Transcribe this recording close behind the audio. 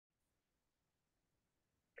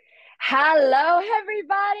Hello,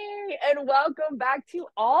 everybody, and welcome back to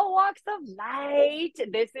All Walks of Light.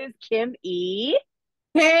 This is Kim E.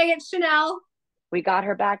 Hey, it's Shanell. We got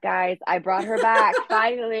her back, guys. I brought her back.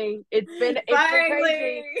 Finally. It's been Finally,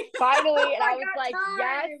 crazy. Finally. And I I was got like,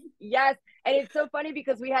 yes, time. yes. And it's so funny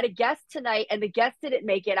because we had a guest tonight and the guest didn't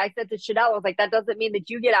make it. I said to Chanel, I was like, that doesn't mean that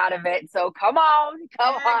you get out of it. So come on,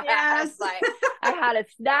 come Heck on. I was yes. like, I had to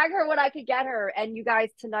snag her when I could get her. And you guys,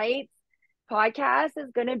 tonight's podcast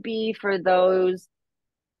is going to be for those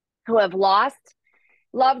who have lost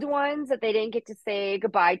loved ones that they didn't get to say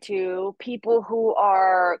goodbye to, people who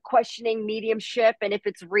are questioning mediumship and if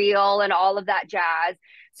it's real and all of that jazz.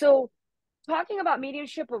 So, talking about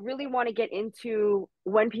mediumship, but really want to get into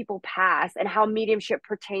when people pass and how mediumship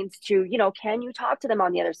pertains to, can you talk to them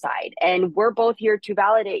on the other side? And we're both here to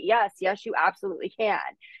validate, yes, you absolutely can.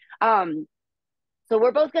 Um, so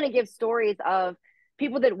we're both going to give stories of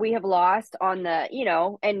people that we have lost on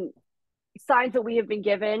the, and signs that we have been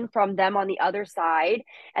given from them on the other side.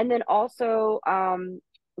 And then also,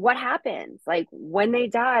 what happens like when they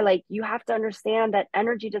die. Like, you have to understand that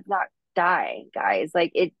energy does not die, guys.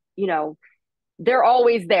 Like, they're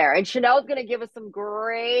always there. And Chanel's going to give us some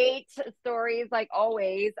great stories, like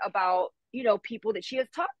always, about people that she has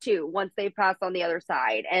talked to once they've passed on the other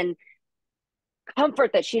side, and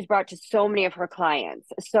comfort that she's brought to so many of her clients.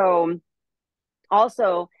 So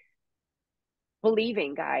also,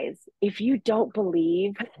 believing, guys. If you don't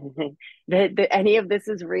believe that any of this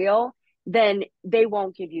is real, then they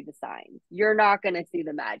won't give you the signs. You're not going to see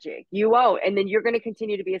the magic. You won't. And then you're going to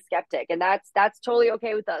continue to be a skeptic. And that's totally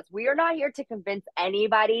okay with us. We are not here to convince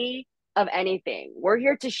anybody of anything. We're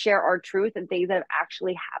here to share our truth and things that have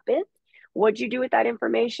actually happened. What you do with that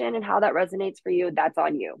information and how that resonates for you, that's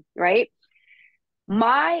on you, right?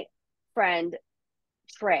 My friend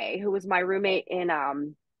Trey, who was my roommate in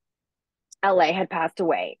LA, had passed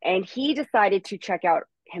away, and he decided to check out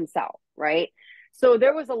himself, right? So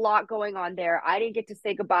there was a lot going on there. I didn't get to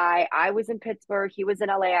say goodbye. I was in Pittsburgh. He was in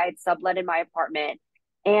LA. I had subletted my apartment.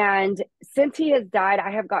 And since he has died,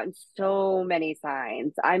 I have gotten so many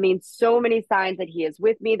signs. I mean, so many signs that he is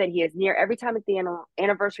with me, that he is near. Every time it's the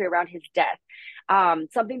anniversary around his death,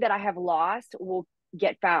 something that I have lost will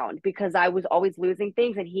get found because I was always losing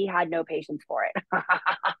things and he had no patience for it.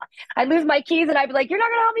 I'd lose my keys and I'd be like, "You're not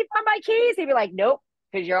going to help me find my keys." He'd be like, "Nope,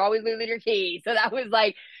 because you're always losing your keys." So that was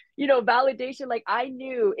like, validation. Like, I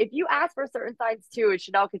knew if you ask for certain signs too, and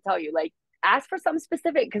Chanel could tell you, like, ask for something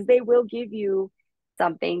specific because they will give you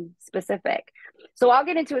something specific. So I'll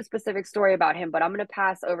get into a specific story about him, but I'm going to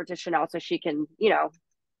pass over to Chanel so she can,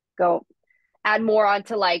 go add more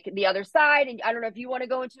onto like the other side. And I don't know if you want to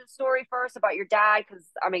go into the story first about your dad, because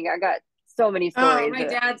I mean, I got so many Oh, stories. my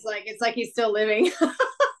dad's like, it's like he's still living.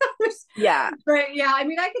 Yeah. But yeah, I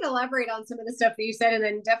mean, I can elaborate on some of the stuff that you said and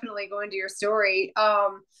then definitely go into your story.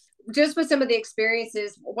 Just with some of the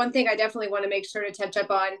experiences, one thing I definitely want to make sure to touch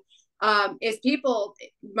up on is people,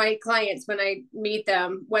 my clients, when I meet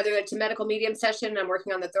them, whether it's a medical medium session, I'm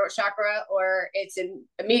working on the throat chakra, or it's in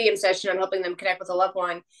a medium session, I'm helping them connect with a loved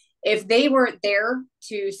one. If they weren't there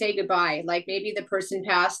to say goodbye, like maybe the person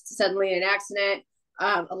passed suddenly in an accident,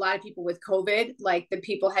 a lot of people with COVID, like the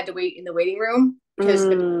people had to wait in the waiting room because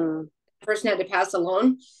the Mm. person had to pass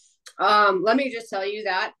alone. Let me just tell you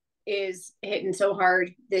that is hitting so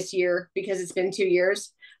hard this year because it's been 2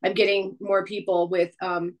 years. I'm getting more people with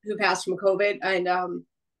who passed from COVID, and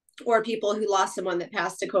or people who lost someone that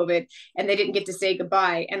passed to COVID and they didn't get to say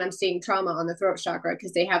goodbye. And I'm seeing trauma on the throat chakra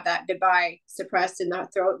because they have that goodbye suppressed in the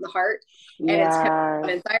throat and the heart. And it's coming Yeah.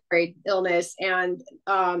 from thyroid illness and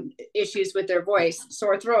issues with their voice,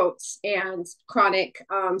 sore throats, and chronic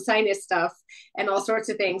sinus stuff, and all sorts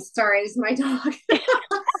of things. Sorry, this is my dog.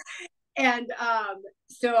 And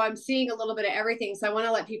so I'm seeing a little bit of everything. So I want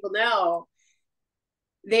to let people know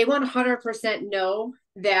they 100% know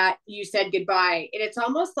that you said goodbye. And it's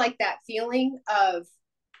almost like that feeling of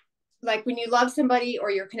like when you love somebody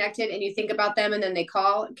or you're connected and you think about them and then they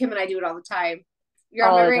call. Kim and I do it all the time. You're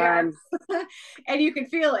on my All the radar. time. And you can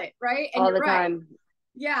feel it, right? And All you're the right. time.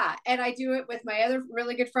 Yeah. And I do it with my other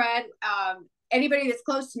really good friend. Anybody that's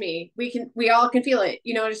close to me, we all can feel it.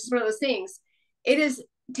 It's just one of those things. It is,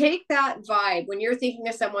 take that vibe when you're thinking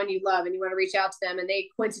of someone you love and you want to reach out to them and they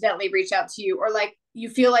coincidentally reach out to you, or like you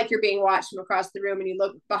feel like you're being watched from across the room and you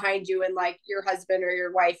look behind you and like your husband or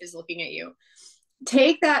your wife is looking at you.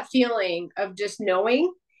 Take that feeling of just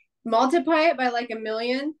knowing, multiply it by like a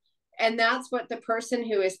million, and that's what the person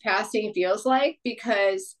who is passing feels like.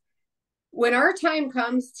 Because when our time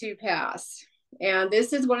comes to pass, and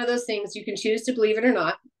this is one of those things you can choose to believe it or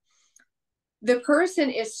not, the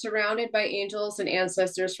person is surrounded by angels and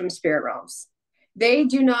ancestors from spirit realms. They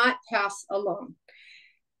do not pass alone.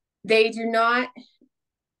 They do not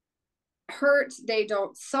hurt. They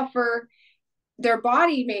don't suffer. Their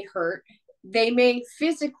body may hurt. They may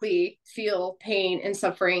physically feel pain and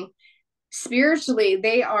suffering. Spiritually,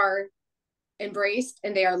 they are embraced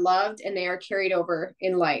and they are loved and they are carried over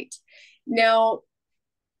in light. Now,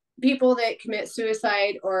 people that commit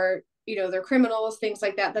suicide or, they're criminals, things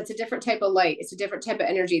like that, that's a different type of light. It's a different type of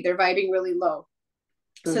energy. They're vibing really low.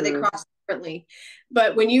 So they cross differently.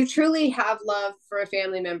 But when you truly have love for a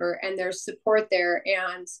family member and there's support there,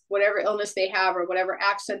 and whatever illness they have or whatever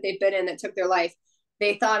accident they've been in that took their life,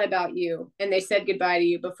 they thought about you and they said goodbye to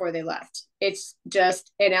you before they left. It's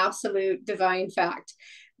just an absolute divine fact.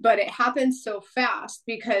 But it happens so fast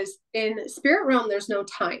because in spirit realm, there's no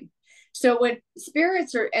time. So when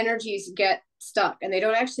spirits or energies get stuck and they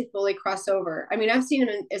don't actually fully cross over, I mean, I've seen them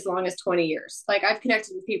in as long as 20 years. Like, I've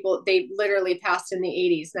connected with people, they literally passed in the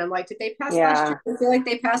 80s. And I'm like, did they pass last year? I feel like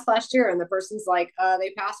they passed last year. And the person's like,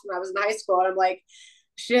 they passed when I was in high school. And I'm like,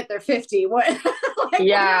 shit, they're 50. What? Like,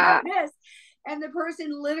 yeah. What is? And the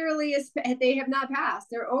person literally they have not passed.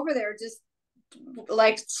 They're over there just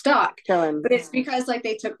like stuck. Chilling. But it's because like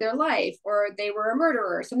they took their life or they were a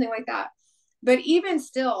murderer or something like that. But even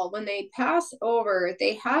still, when they pass over,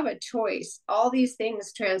 they have a choice. All these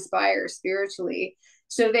things transpire spiritually.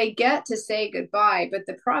 So they get to say goodbye. But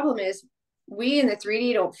the problem is we in the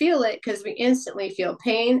 3D don't feel it because we instantly feel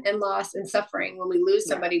pain and loss and suffering when we lose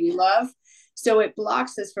somebody we love. So it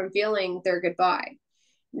blocks us from feeling their goodbye.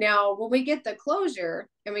 Now, when we get the closure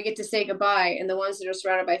and we get to say goodbye, and the ones that are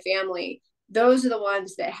surrounded by family, those are the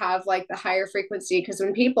ones that have like the higher frequency. Because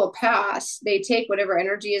when people pass, they take whatever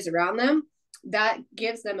energy is around them. That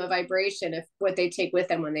gives them a vibration of what they take with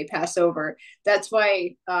them when they pass over. That's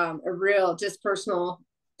why a real just personal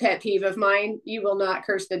pet peeve of mine, you will not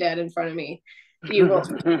curse the dead in front of me. You will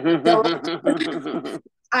don't.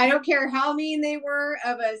 I don't care how mean they were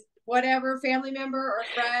of a whatever family member or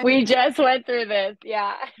friend. We just went through this.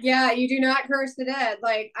 Yeah. Yeah, you do not curse the dead.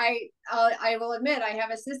 Like I will admit, I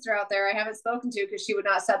have a sister out there I haven't spoken to because she would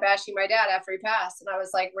not stop bashing my dad after he passed, and I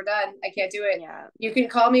was like, "We're done. I can't do it. Yeah. You can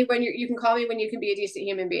call me when you can call me when you can be a decent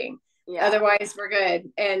human being. Yeah. Otherwise, we're good."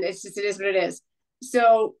 And it's just it is what it is.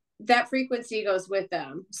 So that frequency goes with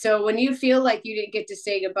them. So when you feel like you didn't get to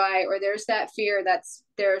say goodbye, or there's that fear,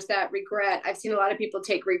 there's that regret. I've seen a lot of people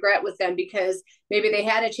take regret with them because maybe they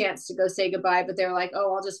had a chance to go say goodbye, but they're like,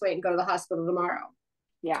 "Oh, I'll just wait and go to the hospital tomorrow."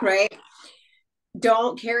 Yeah. Right.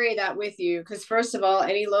 Don't carry that with you. Because first of all,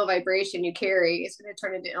 any low vibration you carry is going to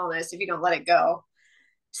turn into illness if you don't let it go.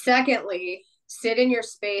 Secondly, sit in your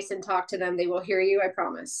space and talk to them. They will hear you. I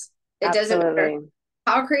promise. It doesn't matter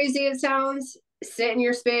how crazy it sounds. Sit in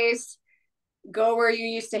your space, go where you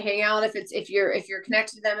used to hang out. If you're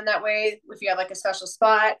connected to them in that way, if you have like a special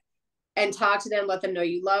spot, and talk to them, let them know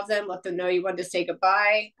you love them, let them know you want to say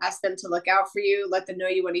goodbye, ask them to look out for you, let them know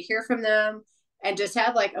you want to hear from them, and just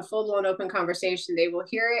have like a full-blown open conversation. They will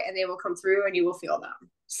hear it and they will come through and you will feel them.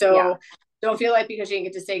 So don't feel like because you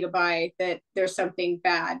didn't get to say goodbye that there's something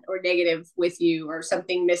bad or negative with you or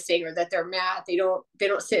something missing or that they're mad. They don't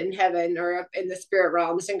sit in heaven or up in the spirit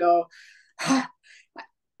realms and go,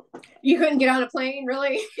 you couldn't get on a plane,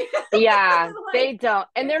 really? Yeah, like, they don't.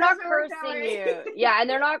 And they're not cursing you. Yeah, and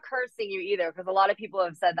they're not cursing you either, because a lot of people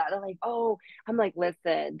have said that. They're like, oh, I'm like,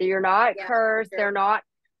 listen, you're not cursed. Sure. They're not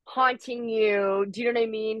haunting you. Do you know what I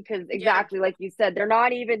mean? Because exactly like you said,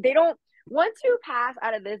 they don't, once you pass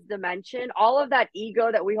out of this dimension, all of that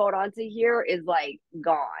ego that we hold on to here is like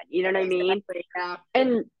gone. You know what I mean? Yeah.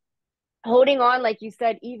 And holding on, like you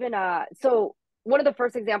said, even, so one of the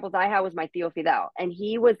first examples I had was my Theo Fidel, and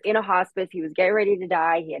he was in a hospice. He was getting ready to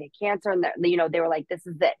die. He had a cancer, and they were like, this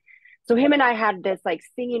is it. So him and I had this like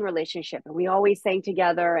singing relationship, and we always sang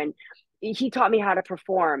together, and he taught me how to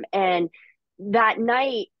perform. And that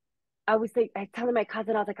night I was telling my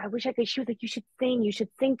cousin, I was like, I wish I could. She was like, you should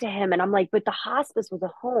sing to him. And I'm like, but the hospice was a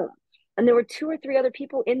home, and there were 2 or 3 other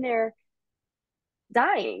people in there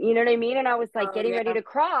dying, you know what I mean? And I was like getting ready to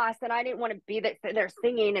cross, and I didn't want to be there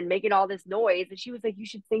singing and making all this noise. And she was like, you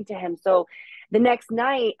should sing to him. So the next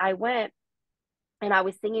night I went and I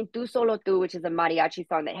was singing Tu Solo Tu, which is a mariachi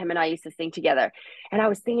song that him and I used to sing together. And I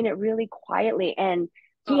was singing it really quietly, and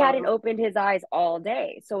he hadn't opened his eyes all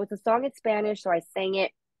day. So it's a song in Spanish. So I sang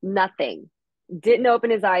it, nothing, didn't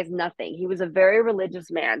open his eyes, nothing. He was a very religious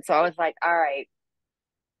man. So I was like, all right,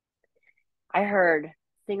 I heard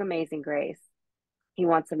sing Amazing Grace. He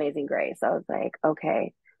wants Amazing Grace. I was like,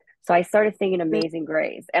 okay. So I started singing Amazing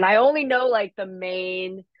Grace, and I only know like the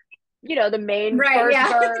main first verse,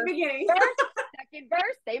 the beginning. First, second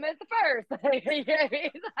verse, same as the first. You know what I mean?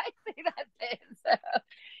 I say that's it. So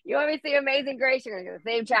You want me to sing Amazing Grace? You're gonna do the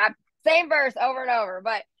same chap, same verse over and over.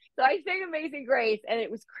 But so I sang Amazing Grace, and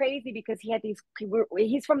it was crazy because he had these.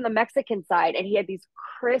 He's from the Mexican side, and he had these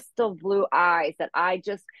crystal blue eyes that I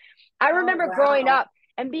Oh, remember growing wow. up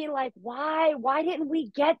and being like, why? Why didn't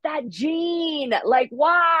we get that gene? Like,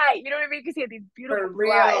 why? You know what I mean? Because he had these beautiful For blue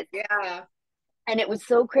real. eyes. Yeah. And it was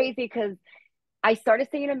so crazy because I started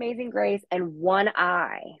singing Amazing Grace, and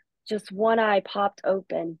just one eye popped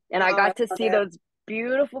open. And I Oh, I got to love see it. those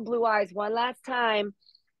beautiful blue eyes one last time.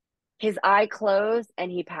 His eye closed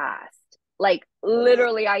and he passed. Like, Oh,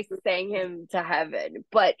 literally, I sang him to heaven.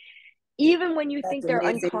 But even when you that's think they're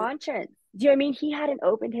amazing. unconscious, do you know what I mean? He hadn't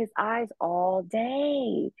opened his eyes all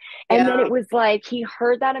day. And then Yeah. it was like he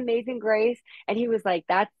heard that Amazing Grace and he was like,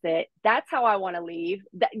 that's it. That's how I want to leave.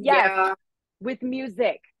 Yes, Yeah. with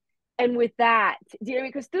music and with that. Do you know what I mean?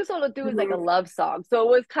 Because Tu Solo Tu is like a Mhm. love song. So it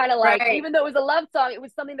was kind of like, Right. even though it was a love song, it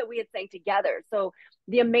was something that we had sang together. So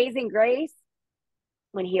the Amazing Grace,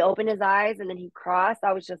 when he opened his eyes and then he crossed,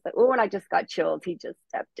 I was just like, oh, and I just got chills. He just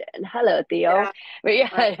stepped in. Hello, Theo. Yeah. But I yeah,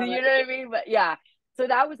 love you it. know what I mean? But yeah. So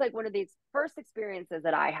that was like one of these first experiences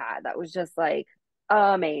that I had that was just like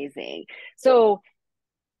amazing. So,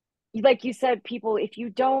 like you said, people, if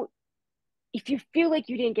you feel like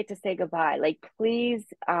you didn't get to say goodbye, like please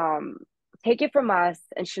take it from us.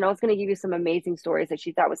 And Chanel's going to give you some amazing stories that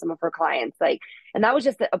she's got with some of her clients. Like, and that was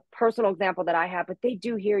just a personal example that I have, but they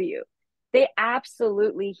do hear you. They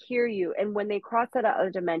absolutely hear you. And when they cross that other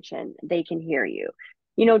dimension, they can hear you.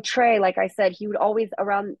 You know, Trey, like I said, he would always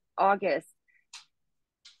around August,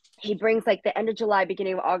 he brings like the end of July,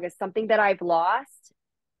 beginning of August, something that I've lost,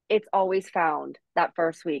 it's always found that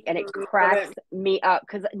first week and it Love cracks it. me up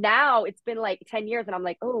because now it's been like 10 years and I'm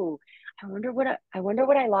like, oh, I wonder what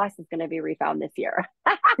I lost is going to be refound this year.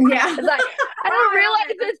 Yeah. Because I don't I love realize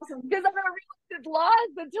it. That's this awesome. because I don't realize it's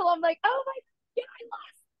lost until I'm like, oh my, yeah, I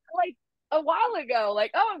lost like a while ago.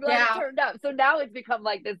 Like, oh, I'm glad it Yeah. turned up. So now it's become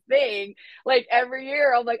like this thing. Like every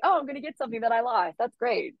year, I'm like, oh, I'm gonna get something that I lost. That's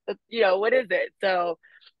great. That's, what is it? So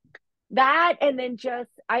that, and then just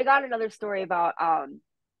I got another story about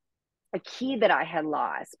a key that I had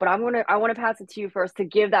lost, but I want to pass it to you first to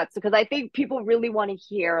give that because I think people really want to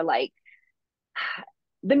hear like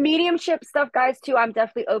the mediumship stuff, guys, too. I'm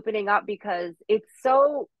definitely opening up because it's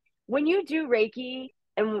so when you do Reiki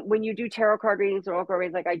and when you do tarot card readings or oracle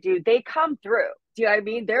readings like I do, they come through. Do you know what I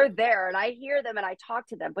mean? They're there and I hear them and I talk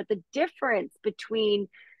to them. But the difference between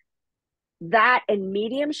that and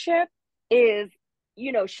mediumship is,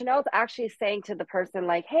 Chanel's actually saying to the person,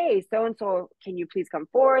 like, hey, so and so, can you please come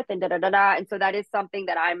forth? And da da da da. And so that is something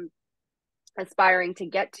that I'm aspiring to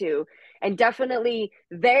get to. And definitely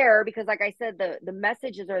there, because like I said, the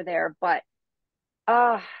messages are there. But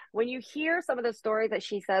when you hear some of the stories that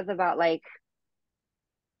she says about like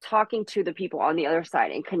talking to the people on the other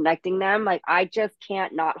side and connecting them, like I just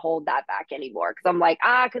can't not hold that back anymore because I'm like,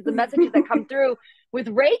 because the messages that come through with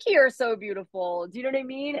Reiki are so beautiful. Do you know what I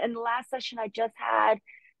mean? And the last session I just had,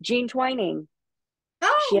 Jean Twining, she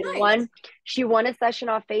Oh, had nice. won she won a session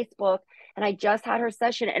off Facebook, and I just had her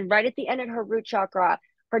session, and right at the end of her root chakra,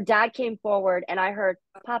 her dad came forward and I heard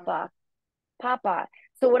Papa, Papa.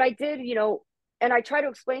 So what I did, and I try to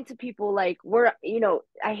explain to people like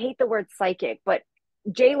I hate the word psychic, but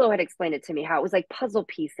J Lo had explained it to me how it was like puzzle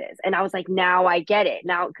pieces, and I was like, now I get it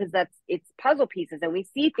now because it's puzzle pieces, and we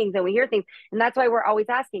see things and we hear things, and that's why we're always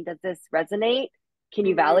asking, does this resonate? Can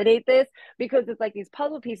you Mhm. validate this? Because it's like these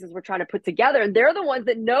puzzle pieces we're trying to put together, and they're the ones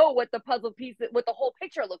that know what the puzzle piece, what the whole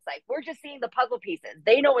picture looks like. We're just seeing the puzzle pieces.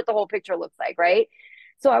 They know what the whole picture looks like, right?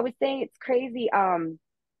 So I was saying it's crazy.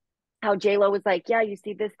 How J Lo was like, yeah, you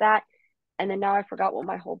see this, that, and then now I forgot what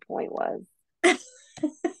my whole point was.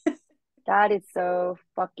 That is so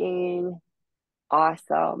fucking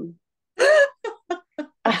awesome.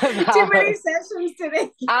 Too many About sessions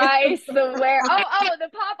today. I swear. The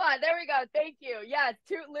pop-on. There we go. Thank you. Yeah,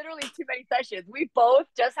 literally too many sessions. We both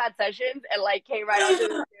just had sessions and like came right onto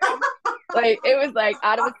the Zoom. Like it was like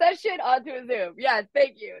out of a session onto a Zoom. Yeah,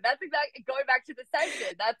 thank you. That's exactly going back to the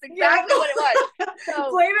session. That's Yeah. exactly what it was.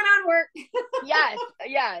 So Blame it on work. yes,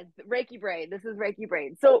 Reiki brain. This is Reiki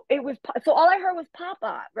brain. So it was. So all I heard was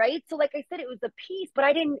Papa, right? So like I said, it was a piece, but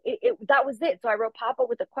I didn't. That was it. So I wrote Papa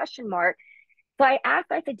with a question mark. So I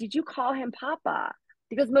asked. I said, "Did you call him Papa?"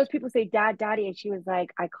 Because most people say Dad, Daddy, and she was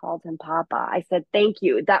like, "I called him Papa." I said, "Thank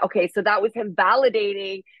you." That okay. So that was him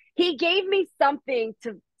validating. He gave me something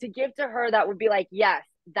to give to her that would be like, yes,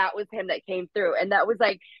 that was him that came through, and that was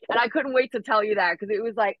like, and I couldn't wait to tell you that because it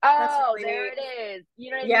was like, That's oh, really there neat. it is. You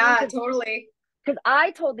know what I mean? Yeah, totally. Because I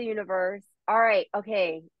told the universe, all right,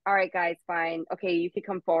 okay, guys, fine. Okay, you can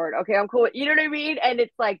come forward. Okay, I'm cool. You know what I mean? And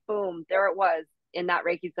it's like, boom, there it was. in that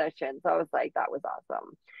Reiki session. So I was like, that was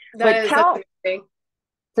awesome. But That's amazing.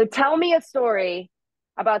 so tell me a story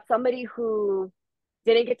about somebody who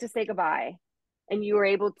didn't get to say goodbye and you were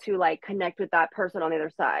able to like connect with that person on the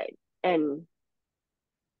other side and,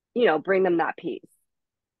 bring them that peace.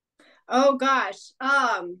 Oh gosh.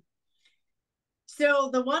 So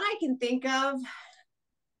the one I can think of,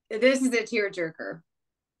 this is a tearjerker.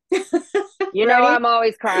 Ready? I'm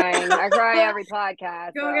always crying. I cry every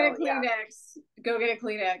podcast. Go So get a yeah. Kleenex. Go get a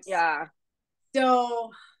Kleenex. Yeah.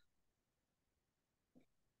 So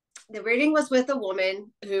the reading was with a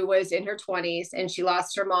woman who was in her 20s and she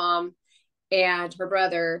lost her mom and her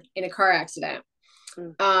brother in a car accident.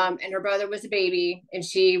 And her brother was a baby and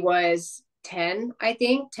she was 10, I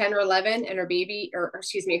think, 10 or 11. And her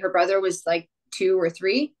brother was like 2 or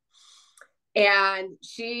 3. And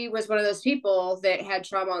she was one of those people that had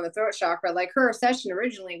trauma on the throat chakra. Like her session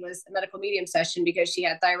originally was a medical medium session because she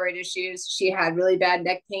had thyroid issues. She had really bad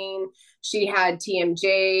neck pain. She had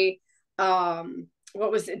TMJ.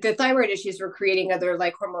 The thyroid issues were creating other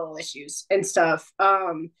like hormonal issues and stuff.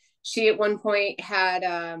 She at one point had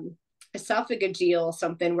esophageal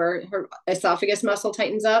something where her esophagus muscle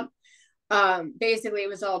tightens up. Basically it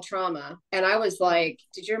was all trauma. And I was like,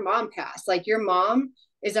 did your mom pass? Like your mom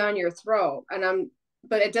is on your throat.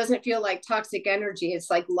 But it doesn't feel like toxic energy. It's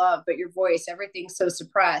like love, but your voice, everything's so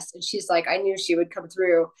suppressed. And she's like, I knew she would come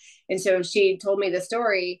through. And so she told me the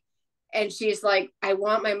story and she's like, I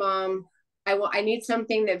want my mom. I need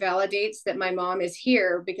something that validates that my mom is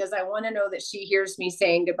here because I want to know that she hears me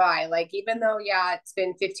saying goodbye. Like, even though, yeah, it's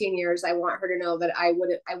been 15 years, I want her to know that I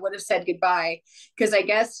would have said goodbye. Cause I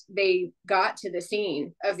guess they got to the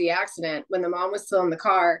scene of the accident when the mom was still in the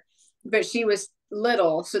car, but she was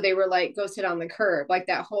little. So they were like, go sit on the curb, like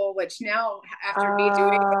that whole, which now after me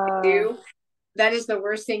doing what I do, that is the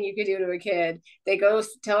worst thing you could do to a kid. They go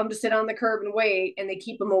tell them to sit on the curb and wait, and they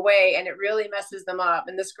keep them away, and it really messes them up.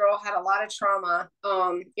 And this girl had a lot of trauma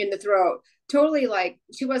in the throat. Totally, like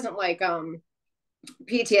she wasn't like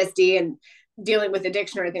PTSD and dealing with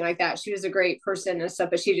addiction or anything like that. She was a great person and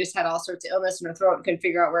stuff, but she just had all sorts of illness in her throat and couldn't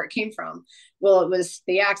figure out where it came from. Well, it was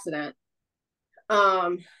the accident.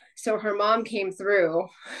 So her mom came through.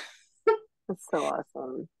 That's so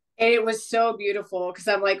awesome. And it was so beautiful because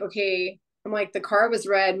I'm like, okay. I'm like, the car was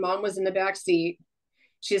red. Mom was in the back seat.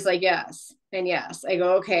 She's like, yes. And yes. I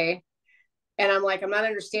go, okay. And I'm like, I'm not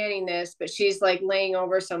understanding this, but she's like laying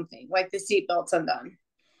over something, like the seatbelt's undone.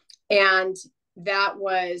 And that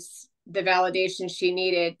was the validation she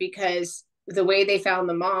needed because the way they found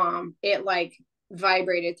the mom, it like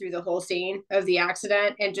vibrated through the whole scene of the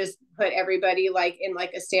accident and just put everybody like in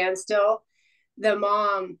like a standstill. The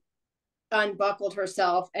mom unbuckled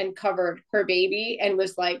herself and covered her baby and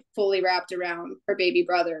was like fully wrapped around her baby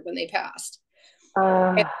brother when they passed.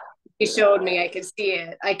 And he showed me, I could see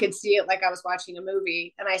it like I was watching a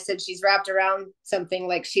movie. And I said, she's wrapped around something,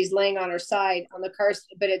 like she's laying on her side on the car,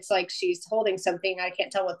 but it's like she's holding something. I can't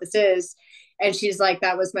tell what this is. And she's like,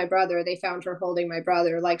 that was my brother. They found her holding my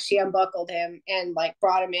brother. Like she unbuckled him and like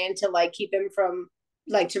brought him in to like keep him from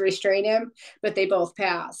like to restrain him, but they both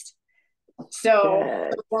passed. So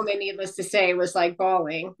the woman, needless to say, was like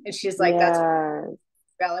bawling. And she's like, that's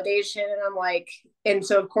validation. And I'm like, and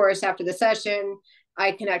so of course, after the session,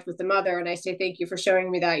 I connect with the mother and I say, thank you for showing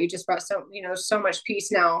me that. You just brought so much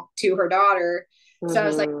peace now to her daughter. Mm-hmm. So I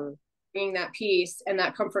was like, bringing that peace and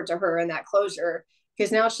that comfort to her and that closure,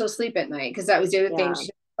 because now she'll sleep at night. Because that was the other thing. She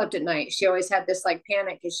slept at night. She always had this like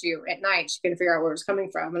panic issue at night. She couldn't figure out where it was coming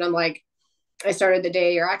from. And I'm like, I started the day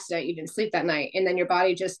of your accident, you didn't sleep that night. And then your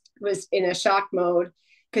body just was in a shock mode.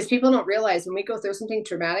 Because people don't realize when we go through something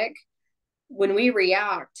traumatic, when we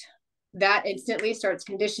react, that instantly starts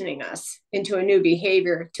conditioning us into a new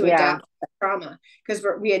behavior to adapt to that trauma. Because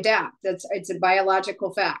we adapt. It's a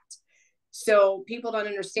biological fact. So people don't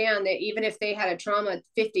understand that even if they had a trauma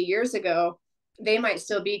 50 years ago, they might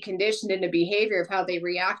still be conditioned into behavior of how they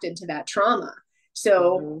reacted to that trauma.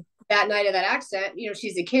 So that night of that accident,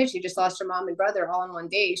 she's a kid. She just lost her mom and brother all in one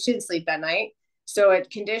day. She didn't sleep that night. So it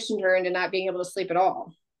conditioned her into not being able to sleep at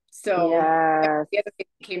all. So the other thing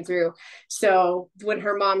came through. So when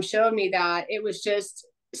her mom showed me that, it was just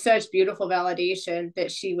such beautiful validation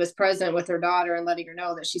that she was present with her daughter and letting her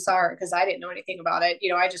know that she saw her, because I didn't know anything about it.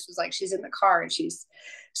 I just was like, she's in the car and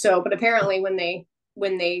but apparently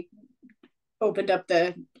when they opened up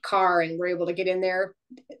the car and were able to get in there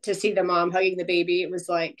to see the mom hugging the baby, it was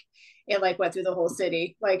like, it like went through the whole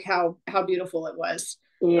city, like how beautiful it was.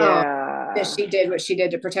 That she did what she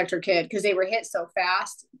did to protect her kid, because they were hit so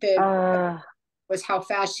fast that was how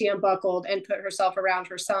fast she unbuckled and put herself around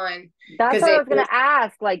her son. That's what I was gonna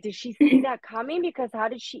ask. Like, did she see that coming? Because how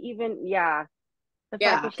did she even The fact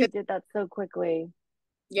Yeah. that she did that so quickly.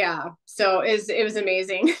 Yeah. So it was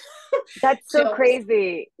amazing. That's so Chills.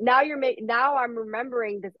 crazy. Now I'm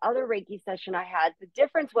remembering this other Reiki session I had. The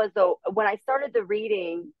difference was though, when I started the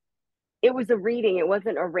reading, it was a reading, it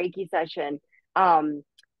wasn't a Reiki session. Um,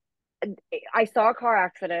 I saw a car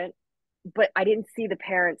accident, but I didn't see the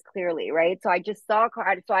parents clearly, right? So I just saw a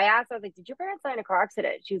car. So I asked, I was like, "Did your parents die in a car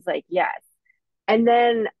accident?" She was like, "Yes." And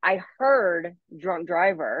then I heard drunk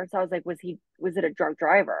driver. So I was like, was it a drunk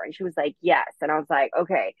driver? And she was like, "Yes." And I was like,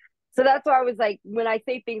 "Okay." So that's why I was like, when I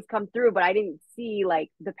say things come through, but I didn't see like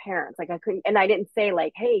the parents. Like I couldn't, and I didn't say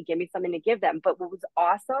like, "Hey, give me something to give them." But what was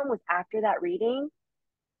awesome was after that reading,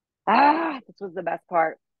 this was the best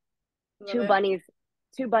part. Love Two it. bunnies,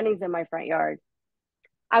 two bunnies in my front yard.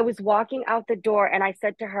 I was walking out the door and I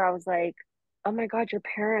said to her, I was like, "Oh my God, your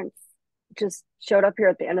parents just showed up here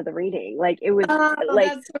at the end of the reading." Like it was Oh,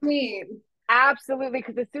 like that's so neat. absolutely,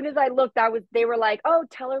 because as soon as I looked, they were like, "Oh,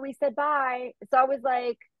 tell her we said bye." So I was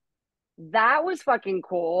like, that was fucking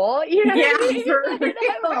cool. You know what Yeah, I mean? for Like,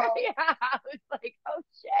 real. yeah, I was like, "Oh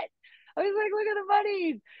shit." I was like, "Look at the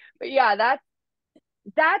bunnies." But yeah, that's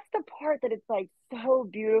the part that it's like so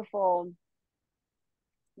beautiful.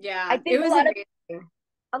 I Yeah, it think was amazing.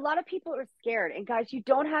 a lot of people are scared. And guys, you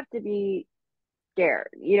don't have to be scared.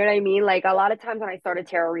 You know what I mean? Like a lot of times when I started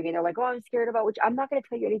tarot reading, they're like, "Oh, I'm scared about," which I'm not going to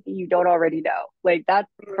tell you anything you don't already know. Like that's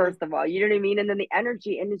Mhm. first of all, you know what I mean? And then the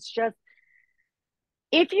energy, and it's just,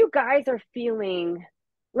 if you guys are feeling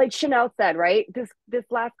like Shanell said, right? This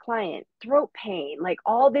last client, throat pain, like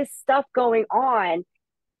all this stuff going on,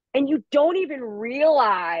 and you don't even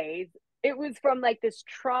realize it was from like this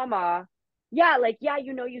trauma. Yeah, like yeah,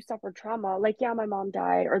 you suffered trauma. Like yeah, my mom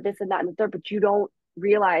died, or this and that and the third, but you don't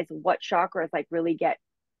realize what chakras like really get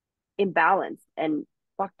imbalanced and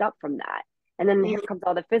fucked up from that. And then here Mhm. comes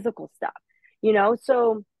all the physical stuff.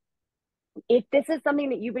 So if this is something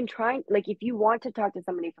that you've been trying, like if you want to talk to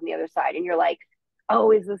somebody from the other side and you're like,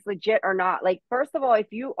 "Oh, is this legit or not?" Like, first of all, if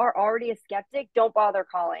you are already a skeptic, don't bother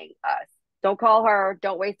calling us. Don't call her.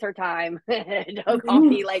 Don't waste her time. Don't call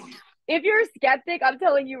me. Like, if you're a skeptic, I'm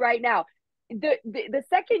telling you right now, the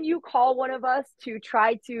second you call one of us to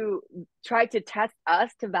try to test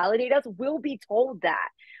us to validate us, we'll be told that.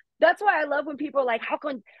 That's why I love when people are like, how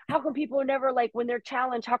come people never, like, when they're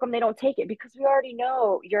challenged, how come they don't take it? Because we already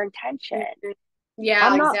know your intention. Yeah,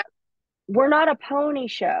 I'm not exactly. We're not a pony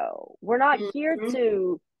show. We're not here Mhm.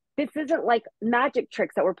 to This isn't like magic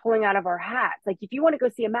tricks that we're pulling out of our hats. Like if you want to go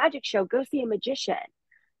see a magic show, go see a magician.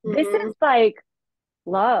 This Mhm. is like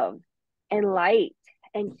love and light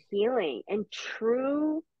and healing and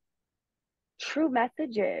true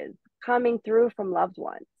messages coming through from loved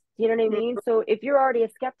ones. You know what I mean? Mhm. So if you're already a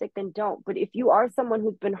skeptic, then don't. But if you are someone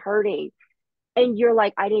who's been hurting and you're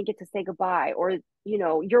like, "I didn't get to say goodbye," or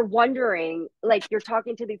you're wondering, like you're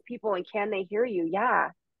talking to these people and can they hear you?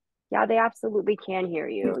 Yeah, they absolutely can hear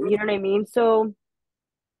you. You know what I mean? So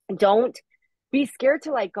don't be scared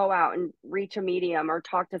to like go out and reach a medium or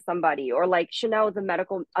talk to somebody, or like Shanell is a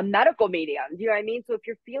medical medium. Do you know what I mean? So if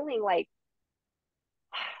you're feeling like,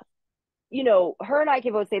 her and I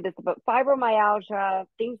can both say this about fibromyalgia,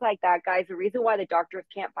 things like that, guys. The reason why the doctors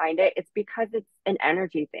can't find it, it's because it's an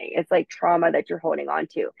energy thing. It's like trauma that you're holding on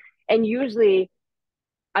to. And usually,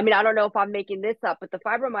 I mean, I don't know if I'm making this up, but the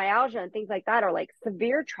fibromyalgia and things like that are like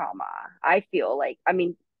severe trauma. I feel like, I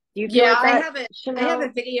mean, do you feel Yeah, like that, I have a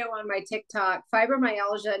Shanell? video on my TikTok,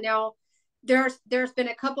 fibromyalgia. Now, there's been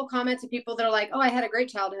a couple comments of people that are like, "Oh, I had a great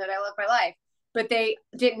childhood. I love my life." But they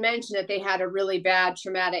didn't mention that they had a really bad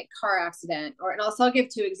traumatic car accident. And also I'll give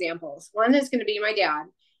two examples. One is going to be my dad,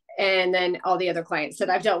 and then all the other clients that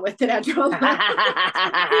I've dealt with that had trauma.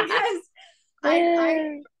 Because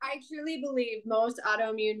I truly believe most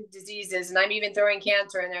autoimmune diseases, and I'm even throwing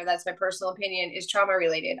cancer in there, that's my personal opinion, is trauma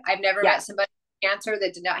related. I've never Yeah. met somebody with cancer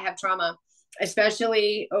that did not have trauma,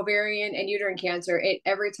 especially ovarian and uterine cancer.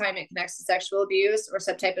 Every time it connects to sexual abuse or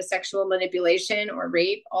some type of sexual manipulation or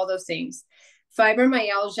rape, all those things.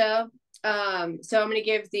 Fibromyalgia. So I'm going to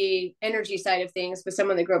give the energy side of things with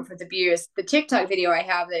someone that grew up with abuse. The TikTok video I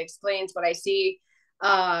have that explains what I see.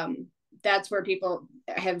 That's where people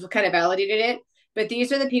have kind of validated it. But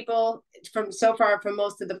these are the people from so far from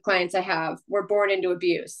most of the clients I have were born into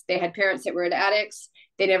abuse. They had parents that were addicts.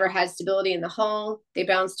 They never had stability in the home. They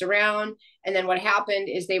bounced around. And then what happened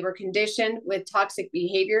is they were conditioned with toxic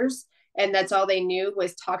behaviors. And that's all they knew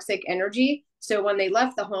was toxic energy. So when they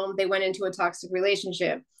left the home, they went into a toxic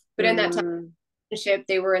relationship. But in that Mm, relationship,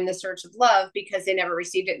 they were in the search of love because they never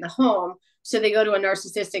received it in the home. So they go to a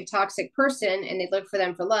narcissistic, toxic person and they look for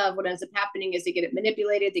them for love. What ends up happening is they get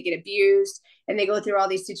manipulated, they get abused, and they go through all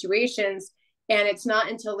these situations. And it's not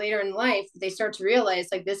until later in life that they start to realize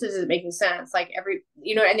like this isn't making sense. Like every,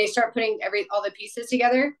 you know, and they start putting all the pieces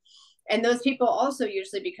together. And those people also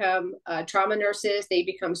usually become trauma nurses. They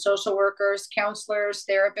become social workers, counselors,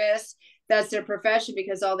 therapists. That's their profession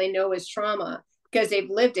because all they know is trauma, because they've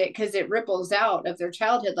lived it, because it ripples out of their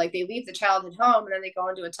childhood. Like they leave the childhood home and then they go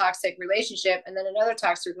into a toxic relationship and then another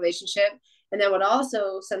toxic relationship. And then what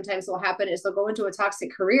also sometimes will happen is they'll go into a toxic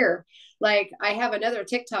career. Like I have another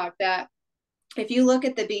TikTok that if you look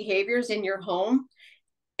at the behaviors in your home,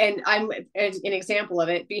 and I'm an example of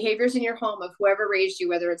it, behaviors in your home of whoever raised you,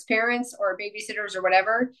 whether it's parents or babysitters or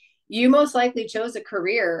whatever, you most likely chose a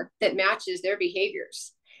career that matches their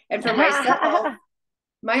behaviors. And for myself,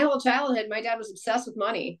 my whole childhood, my dad was obsessed with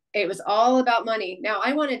money. It was all about money. Now,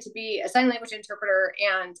 I wanted to be a sign language interpreter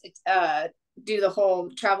and do the whole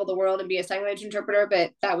travel the world and be a sign language interpreter,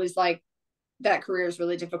 but that was like, that career is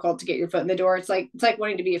really difficult to get your foot in the door. It's like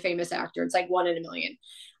wanting to be a famous actor. It's like 1 in a million.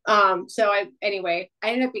 So I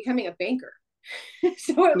ended up becoming a banker.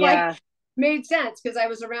 So it like Yeah. made sense because I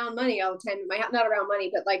was around money all the time. Not around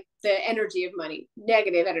money, but like the energy of money,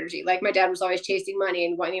 negative energy. Like my dad was always chasing money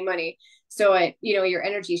and wanting money. So it, you know, your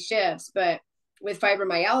energy shifts. But with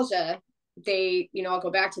fibromyalgia, they, you know, I'll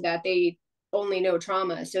go back to that. They only know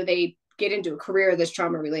trauma. So they get into a career that's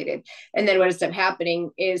trauma related. And then what ends up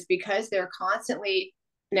happening is because they're constantly,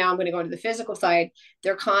 now I'm going to go into the physical side,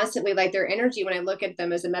 they're constantly like their energy, when I look at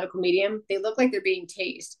them as a medical medium, they look like they're being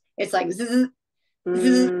tased. It's like zzz,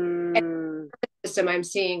 zzz, Mm. system I'm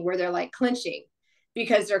seeing where they're like clenching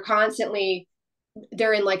because they're constantly,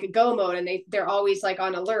 they're in like a go mode and they're always like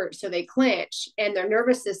on alert. So they clench and their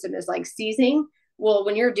nervous system is like seizing. Well,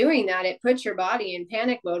 when you're doing that, it puts your body in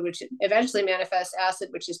panic mode, which eventually manifests acid,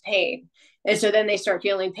 which is pain. And so then they start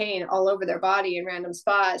feeling pain all over their body in random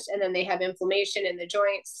spots. And then they have inflammation in the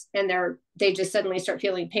joints and they just suddenly start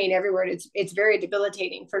feeling pain everywhere. It's very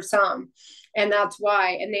debilitating for some. And that's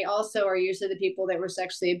why. And they also are usually the people that were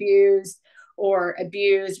sexually abused or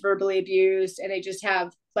abused, verbally abused. And they just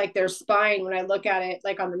have like their spine, when I look at it,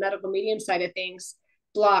 like on the medical medium side of things,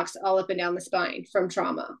 blocks all up and down the spine from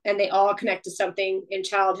trauma. And they all connect to something in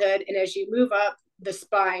childhood. And as you move up the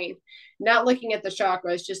spine, not looking at the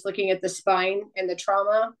chakras, just looking at the spine and the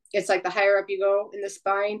trauma, it's like the higher up you go in the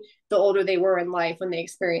spine, the older they were in life when they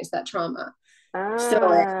experienced that trauma. So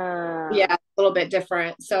Ah. yeah, a little bit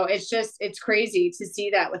different. So it's crazy to see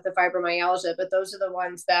that with the fibromyalgia, but those are the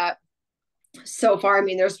ones that so far, I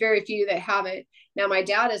mean, there's very few that haven't. Now, my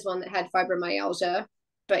dad is one that had fibromyalgia,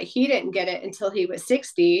 but he didn't get it until he was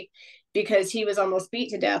 60 because he was almost beat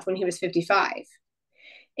to death when he was 55.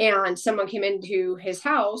 And someone came into his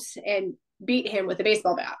house and beat him with a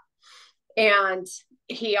baseball bat. And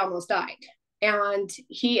he almost died. And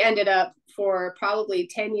he ended up for probably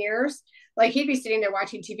 10 years, like he'd be sitting there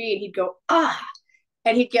watching TV and he'd go, ah,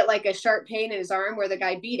 and he'd get like a sharp pain in his arm where the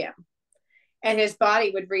guy beat him and his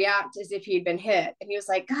body would react as if he'd been hit. And he was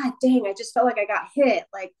like, God dang, I just felt like I got hit.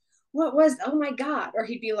 Like, what was, oh my God. Or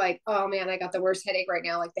he'd be like, oh man, I got the worst headache right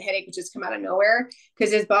now. Like the headache would just come out of nowhere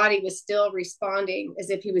because his body was still responding as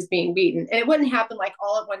if he was being beaten. And it wouldn't happen like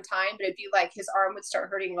all at one time, but it'd be like his arm would start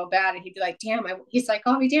hurting real bad. And he'd be like, damn, he's like,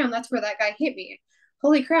 oh, damn, that's where that guy hit me.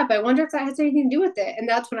 Holy crap. I wonder if that has anything to do with it. And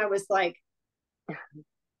that's when I was like,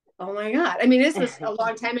 oh my God. I mean, this was a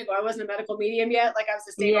long time ago. I wasn't a medical medium yet. Like I was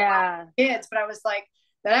a stay-at-home mom Yeah. with kids, but I was like,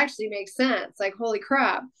 that actually makes sense. Like, holy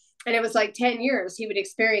crap. And it was like 10 years he would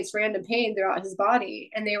experience random pain throughout his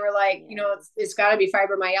body. And they were like, you know, it's got to be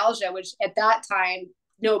fibromyalgia, which at that time,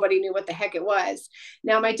 nobody knew what the heck it was.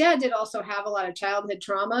 Now, my dad did also have a lot of childhood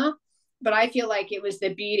trauma, but I feel like it was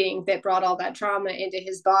the beating that brought all that trauma into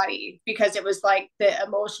his body because it was like the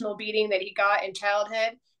emotional beating that he got in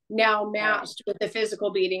childhood now Right. matched with the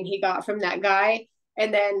physical beating he got from that guy.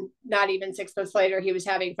 And then not even 6 months later, he was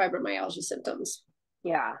having fibromyalgia symptoms.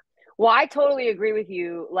 Yeah. Well, I totally agree with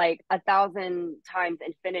you, like 1,000 times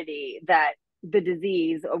infinity, that the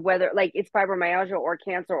disease, whether like it's fibromyalgia or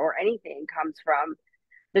cancer or anything, comes from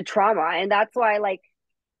the trauma. And that's why, like,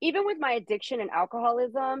 even with my addiction and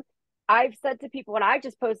alcoholism, I've said to people, and I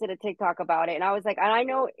just posted a TikTok about it, and I was like, and I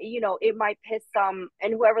know, you know, it might piss some,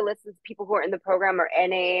 and whoever listens, people who are in the program or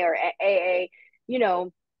NA or AA, you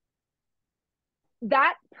know,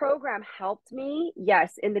 that program helped me.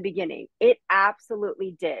 Yes, in the beginning, it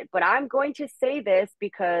absolutely did. But I'm going to say this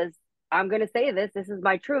because I'm going to say this. This is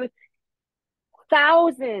my truth.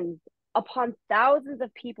 Thousands upon thousands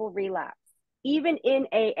of people relapse, even in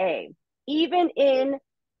AA, even in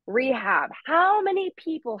rehab. How many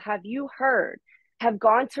people have you heard have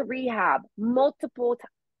gone to rehab multiple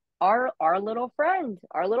times? Our little friend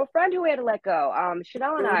who we had to let go,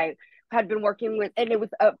 Chanel and I had been working with, and it was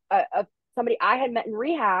a somebody I had met in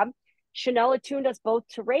rehab. Shanell attuned us both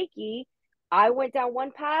to Reiki. I went down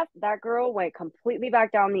one path, that girl went completely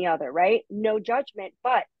back down the other, right? No judgment,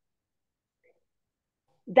 but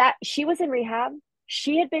that she was in rehab.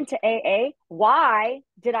 She had been to AA. Why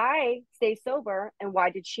did I stay sober and why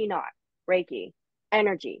did she not? Reiki,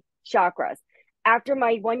 energy, chakras. After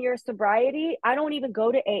my 1 year sobriety, I don't even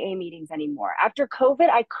go to AA meetings anymore. After COVID,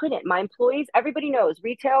 I couldn't. My employees, everybody knows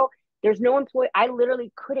retail, there's no employee. I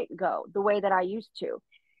literally couldn't go the way that I used to.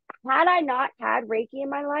 Had I not had Reiki in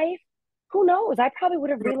my life, who knows? I probably would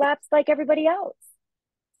have relapsed like everybody else.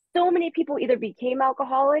 So many people either became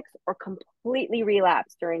alcoholics or completely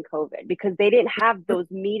relapsed during COVID because they didn't have those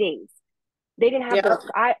meetings. They didn't have Yeah. those.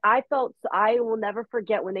 I felt, I will never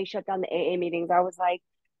forget when they shut down the AA meetings. I was like,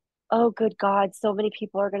 oh, good God, so many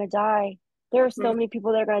people are going to die. There are so many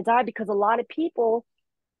people that are going to die because a lot of people,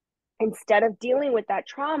 instead of dealing with that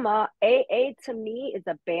trauma, AA to me is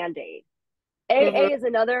a band aid. Mm-hmm. AA is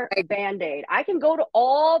another band-aid. I can go to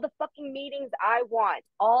all the fucking meetings I want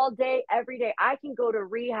all day, every day. I can go to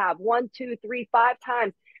rehab 1, 2, 3, 5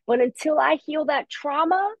 times. But until I heal that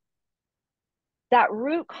trauma, that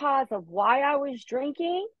root cause of why I was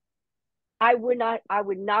drinking, I would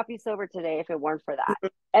not be sober today if it weren't for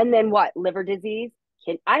that. And then what? Liver disease.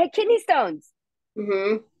 I had kidney stones.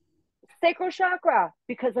 Mm-hmm. Sacral chakra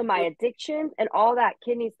because of my addictions and all that,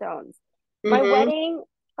 kidney stones. My Mm-hmm. wedding,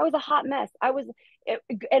 I was a hot mess.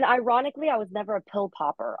 And ironically, I was never a pill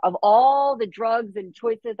popper. Of all the drugs and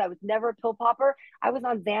choices, I was never a pill popper. I was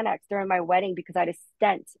on Xanax during my wedding because I had a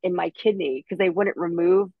stent in my kidney because they wouldn't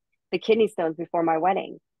remove the kidney stones before my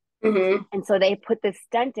wedding. Mm-hmm. And so they put this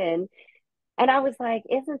stent in, and I was like,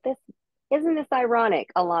 isn't this ironic?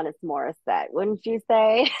 Alanis Morissette, wouldn't you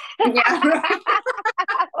say? Yeah. Right.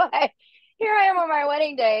 Like, here I am on my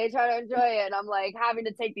wedding day trying to enjoy it. And I'm like having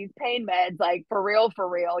to take these pain meds, like for real, for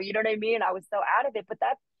real. You know what I mean? I was so out of it, but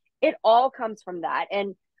it all comes from that.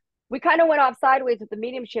 And we kind of went off sideways with the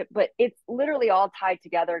mediumship, but it's literally all tied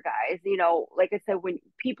together, guys. Like I said, when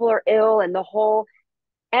people are ill and the whole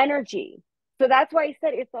energy. So that's why I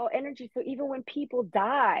said it's all energy. So even when people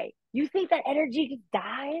die, you think that energy just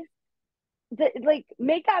dies? Like,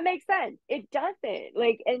 make that make sense. It doesn't.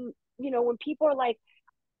 Like, and when people are like,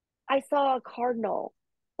 I saw a cardinal,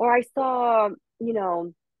 or I saw,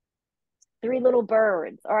 three little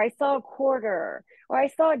birds, or I saw a quarter, or I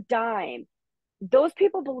saw a dime. Those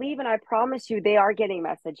people believe, and I promise you, they are getting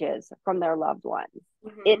messages from their loved ones.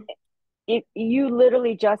 It, Mm-hmm. you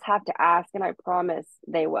literally just have to ask, and I promise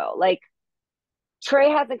they will. Like, Trey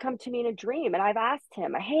hasn't come to me in a dream, and I've asked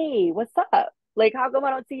him, "Hey, what's up? Like, how come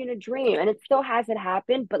I don't see you in a dream?" And it still hasn't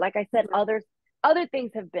happened. But like I said, other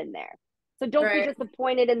things have been there. So don't be Right.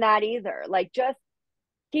 disappointed in that either. Like, just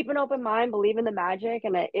keep an open mind, believe in the magic,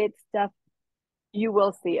 and it's stuff you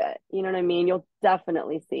will see it. You know what I mean? You'll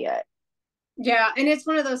definitely see it. Yeah, and it's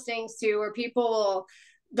one of those things too where people will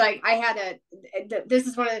like I had this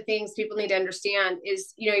is one of the things people need to understand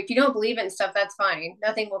is if you don't believe in stuff, that's fine,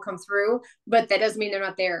 nothing will come through, but that doesn't mean they're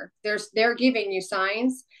not there. They're giving you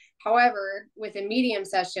signs. However, with a medium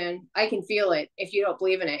session, I can feel it if you don't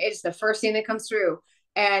believe in it. It's the first thing that comes through.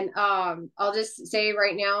 And I'll just say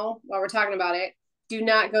right now while we're talking about it, do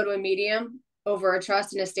not go to a medium over a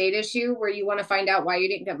trust and estate issue where you want to find out why you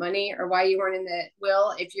didn't get money or why you weren't in the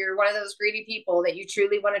will. If you're one of those greedy people that you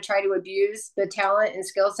truly want to try to abuse the talent and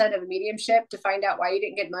skill set of a mediumship to find out why you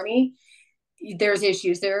didn't get money, there's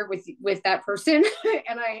issues there with that person.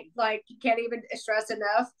 And I can't even stress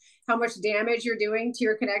enough how much damage you're doing to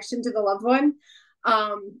your connection to the loved one.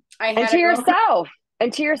 I And had to a girl yourself.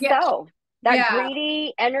 And to yeah, yourself. That yeah.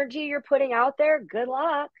 greedy energy you're putting out there, good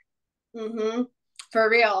luck. Mm-hmm. For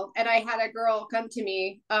real. And I had a girl come to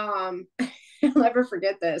me. I'll never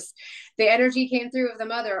forget this. The energy came through of the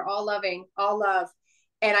mother, all loving, all love.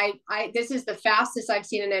 And this is the fastest I've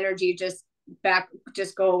seen an energy just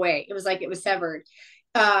go away. It was like it was severed.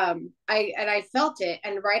 I felt it.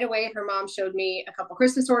 And right away, her mom showed me a couple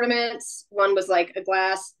Christmas ornaments. One was like a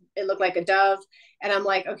glass. It looked like a dove. And I'm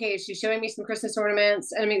like, okay, she's showing me some Christmas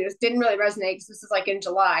ornaments. And I mean, this didn't really resonate because this is like in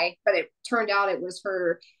July, but it turned out it was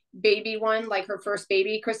her baby one, like her first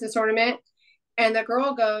baby Christmas ornament. And the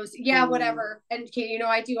girl goes, yeah, whatever. And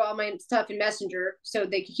I do all my stuff in Messenger so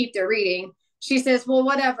they can keep their reading. She says, well,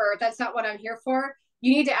 whatever. That's not what I'm here for.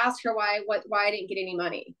 You need to ask her why I didn't get any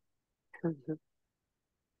money.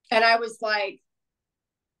 And I was like,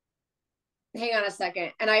 hang on a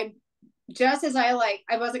second. And I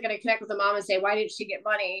wasn't going to connect with the mom and say, why didn't she get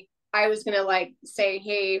money? I was going to say,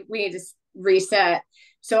 hey, we need to reset.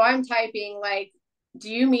 So I'm typing do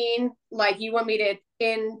you mean you want me to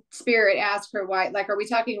in spirit ask her why? Are we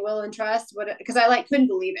talking will and trust? What? Because I couldn't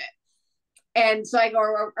believe it. And so I go,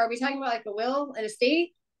 are we talking about like a will and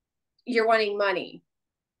estate? You're wanting money.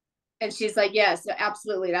 And she's like, yes,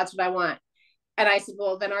 absolutely. That's what I want. And I said,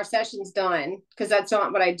 well, then our session's done because that's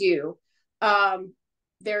not what I do. Um,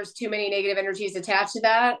 there's too many negative energies attached to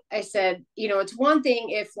that. I said, it's one thing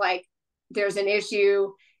if like there's an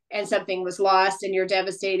issue and something was lost and you're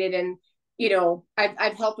devastated. And,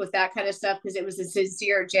 I've helped with that kind of stuff because it was a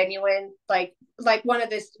sincere, genuine, like one of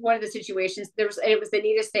the situations it was the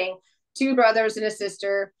neatest thing. Two brothers and a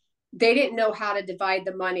sister, they didn't know how to divide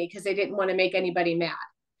the money because they didn't want to make anybody mad.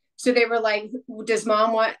 So they were like, does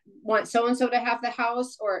mom want so-and-so to have the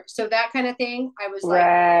house? Or so that kind of thing. I was like,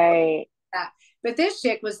 Right. that. But this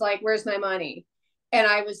chick was like, where's my money? And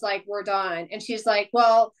I was like, we're done. And she's like,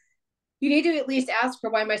 well, you need to at least ask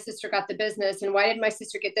her why my sister got the business and why did my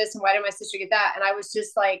sister get this and why did my sister get that? And I was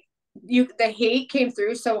just like, the hate came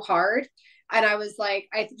through so hard. And I was like,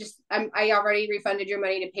 I already refunded your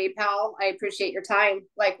money to PayPal. I appreciate your time.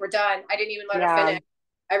 Like, we're done. I didn't even let her Yeah. finish.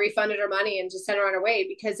 I refunded her money and just sent her on her way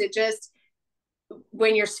because it just,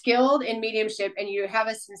 when you're skilled in mediumship and you have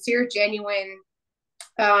a sincere, genuine,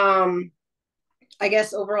 I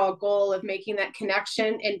guess, overall goal of making that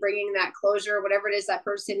connection and bringing that closure, whatever it is that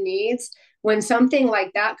person needs, when something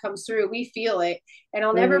like that comes through, we feel it. And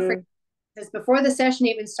I'll never forget Mm-hmm. this. Before the session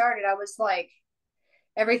even started, I was like,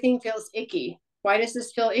 everything feels icky. Why does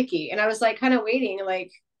this feel icky? And I was like, kind of waiting,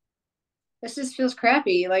 like, this just feels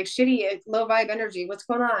crappy, like shitty, low vibe energy. What's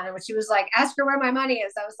going on? And when she was like, ask her where my money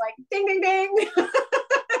is, I was like, ding, ding, ding.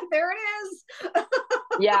 There it is.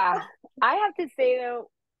 Yeah. I have to say though,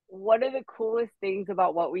 one of the coolest things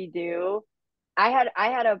about what we do, I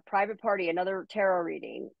had a private party, another tarot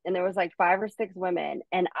reading, and there was like 5 or 6 women,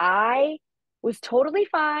 and I was totally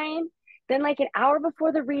fine. Then like an hour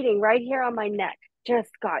before the reading, right here on my neck, just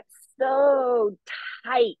got so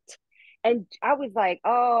tight. And I was like,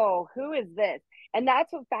 oh, who is this? And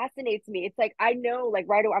that's what fascinates me. It's like I know, like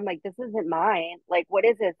right away, I'm like, this isn't mine. Like, what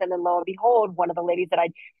is this? And then lo and behold, one of the ladies that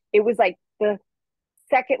it was like the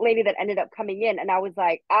second lady that ended up coming in, and I was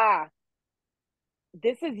like, ah,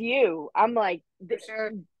 this is you. I'm like, For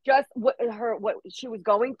sure. just what she was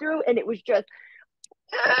going through, and it was just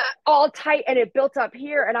all tight, and it built up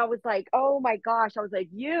here, and I was like, oh my gosh, I was like,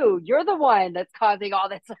 you're the one that's causing all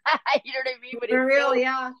this. You know what I mean? But For it's real, so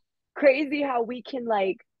yeah. crazy how we can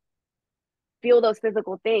like feel those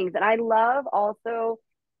physical things. And I love also,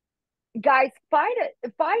 guys, find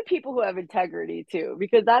people who have integrity too,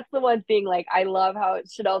 because that's the one thing. Like, I love how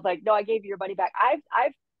Shanell's like, no, I gave you your money back.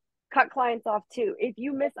 I've cut clients off too. If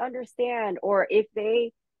you misunderstand, or if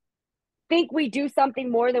they think we do something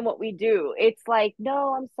more than what we do, it's like,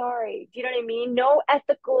 no, I'm sorry. Do you know what I mean? No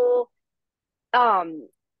ethical um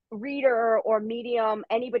reader or medium,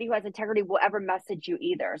 anybody who has integrity, will ever message you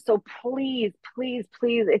either. So please, please,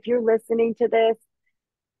 please, if you're listening to this,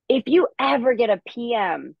 if you ever get a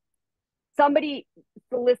PM, somebody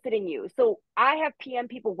soliciting you. So I have PM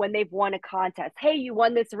people when they've won a contest. Hey, you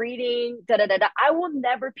won this reading. Da da da da. I will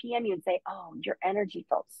never PM you and say, "Oh, your energy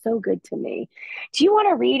felt so good to me. Do you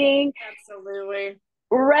want a reading?" Absolutely.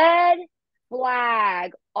 Red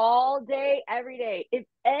flag all day, every day. If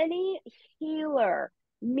any healer,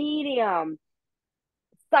 medium,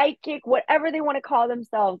 psychic, whatever they want to call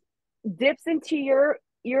themselves, dips into your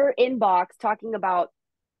inbox talking about,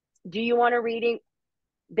 "Do you want a reading?"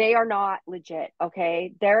 They are not legit.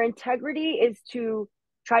 Okay, their integrity is to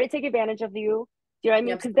try to take advantage of you. Do you know what I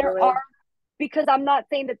mean? Absolutely. Because I'm not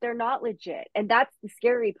saying that they're not legit, and that's the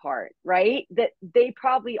scary part, right? That they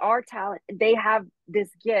probably are talent, they have this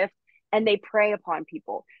gift, and they prey upon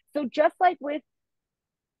people. So just like with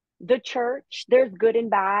the church, there's good and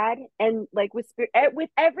bad, and like with spirit, with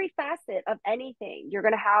every facet of anything, you're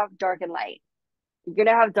gonna have dark and light. You're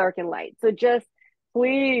gonna have dark and light. So just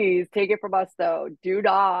please take it from us though. Do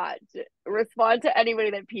not respond to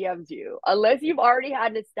anybody that PMs you unless you've already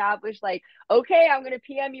had an established, like, okay, I'm gonna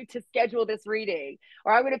PM you to schedule this reading,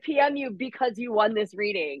 or I'm gonna PM you because you won this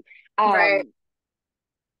reading. Right.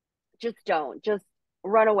 Just don't. Just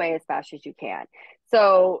run away as fast as you can.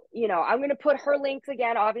 So, I'm gonna put her links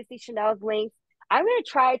again, obviously Shanell's links. I'm gonna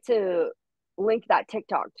try to link that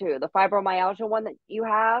TikTok too, the fibromyalgia one that you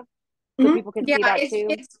have, so Mm-hmm. people can Yeah, see that it's too.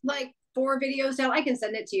 it's like 4 videos now. I can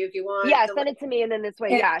send it to you if you want. Yeah, The send it to me, and then this way,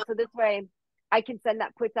 link. yeah. So this way I can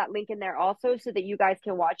put that link in there also, so that you guys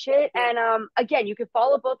can watch it. And again, you can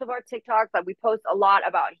follow both of our TikToks. That we post a lot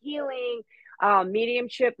about healing,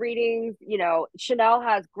 mediumship readings. Shanell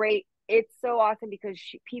has great, it's so awesome because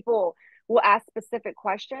people will ask specific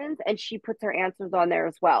questions, and she puts her answers on there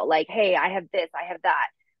as well. Like, hey, I have this, I have that,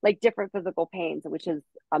 like different physical pains, which is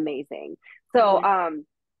amazing. So Mhm.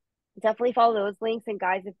 definitely follow those links. And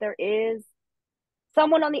guys, if there is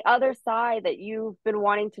someone on the other side that you've been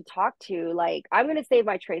wanting to talk to. Like, I'm gonna save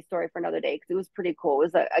my Trey story for another day because it was pretty cool.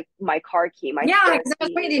 It was my car key, my Yeah, spare because I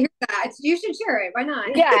was waiting to key. hear that. You should share it. Why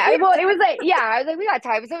not? Yeah, well, it was like, yeah, I was like, we got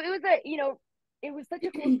time. So it was it was such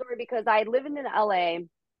a cool story because I lived in LA.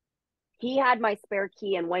 He had my spare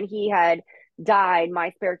key, and when he had died,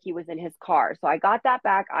 my spare key was in his car. So I got that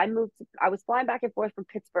back. I was flying back and forth from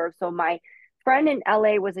Pittsburgh. So my friend in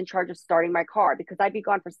LA was in charge of starting my car because I'd be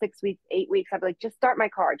gone for 6 weeks, 8 weeks. I'd be like, just start my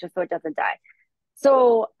car just so it doesn't die.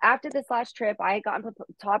 So after this last trip, I had gotten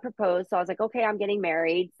Todd proposed. So I was like, okay, I'm getting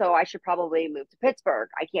married. So I should probably move to Pittsburgh.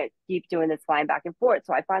 I can't keep doing this flying back and forth.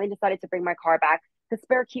 So I finally decided to bring my car back. The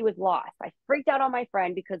spare key was lost. I freaked out on my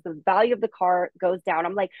friend because the value of the car goes down.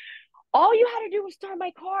 I'm like, all you had to do was start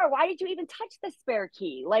my car. Why did you even touch the spare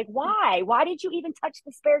key? Like, why? Why did you even touch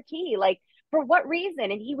the spare key? Like, for what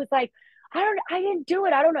reason? And he was like, I didn't do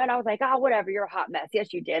it. I don't know. And I was like, oh, whatever. You're a hot mess.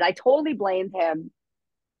 Yes, you did. I totally blamed him.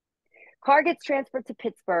 Car gets transferred to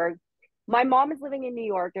Pittsburgh. My mom is living in New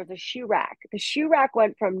York. There's a shoe rack. The shoe rack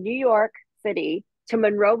went from New York City to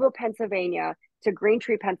Monroeville, Pennsylvania, to Green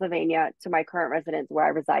Tree, Pennsylvania, to my current residence where I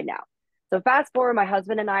reside now. So fast forward, my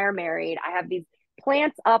husband and I are married. I have these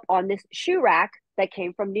plants up on this shoe rack that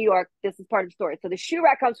came from New York. This is part of the story. So the shoe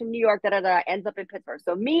rack comes from New York, ends up in Pittsburgh.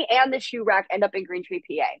 So me and the shoe rack end up in Green Tree,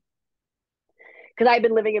 PA, because I've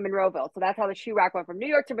been living in Monroeville. So that's how the shoe rack went from New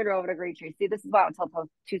York to Monroeville to Green Tree. See, this is why I don't tell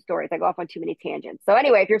two stories. I go off on too many tangents. So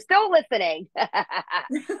anyway, if you're still listening, so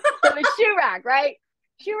the shoe rack, right?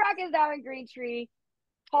 Shoe rack is down in Green Tree.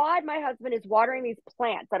 Todd, my husband, is watering these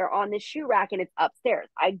plants that are on this shoe rack and it's upstairs.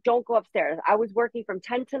 I don't go upstairs. I was working from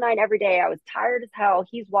 10 to 9 every day. I was tired as hell.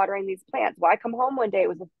 He's watering these plants. Well, I come home one day. It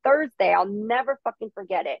was a Thursday. I'll never fucking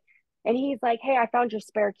forget it. And he's like, hey, I found your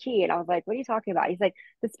spare key. And I was like, what are you talking about? He's like,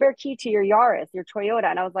 the spare key to your Yaris, your Toyota.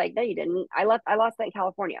 And I was like, no, you didn't. I lost that in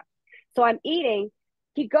California. So I'm eating.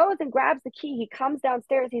 He goes and grabs the key. He comes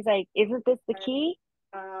downstairs. He's like, isn't this the key?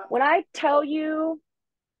 Uh, When I tell you,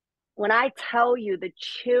 the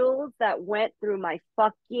chills that went through my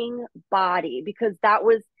fucking body, because that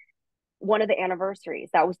was one of the anniversaries.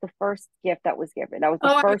 That was the first gift that was given. That was the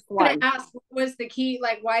I was first gonna one. ask, what was the key?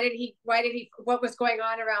 Like, why did he, what was going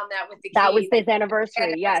on around that with the That was key? his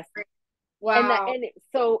anniversary. Yes. Wow.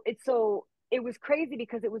 It was crazy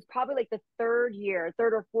because it was probably like the third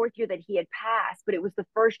or fourth year that he had passed, but it was the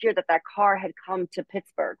first year that car had come to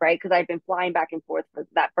Pittsburgh, right? Because I'd been flying back and forth for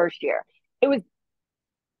that first year. It was,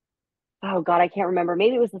 oh God, I can't remember.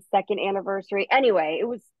 Maybe it was the second anniversary. Anyway, it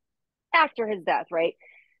was after his death, right?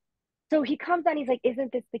 So he comes down, he's like,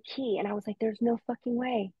 isn't this the key? And I was like, there's no fucking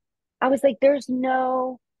way. I was like, there's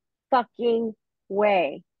no fucking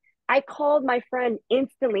way. I called my friend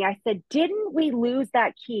instantly. I said, didn't we lose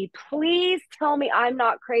that key? Please tell me I'm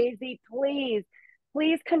not crazy. Please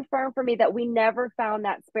confirm for me that we never found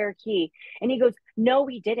that spare key. And he goes, no,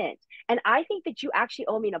 we didn't. And I think that you actually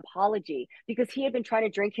owe me an apology because he had been trying to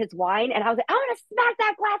drink his wine. And I was like, I'm going to smack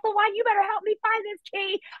that glass of wine. You better help me find this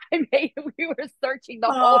key. And we were searching the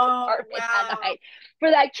whole Oh, apartment that wow. night for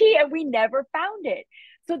that key and we never found it.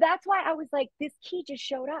 So that's why I was like, this key just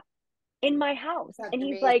showed up in my house. That's And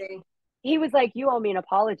amazing. he was like, you owe me an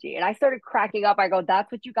apology. And I started cracking up. I go,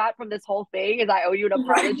 that's what you got from this whole thing is I owe you an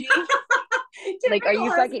Right. apology? Like, are Typical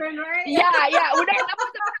you fucking, husband, right? yeah, yeah. Well, no, that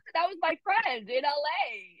was the person, that was my friend in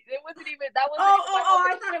LA. That wasn't Oh, even oh, my oh,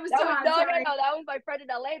 husband. I thought it was That was, Todd. no, no, Sorry. no. That was my friend in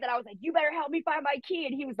LA that I was like, you better help me find my key.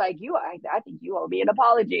 And he was like, I think you owe me an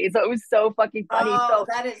apology. So it was so fucking funny. Oh, So,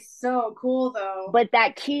 that is so cool, though. but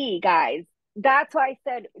that key, guys, that's why I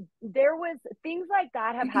said there was things like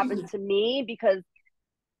that have happened to me because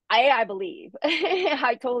I believe.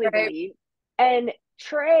 I totally Right. believe. And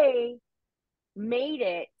Trey made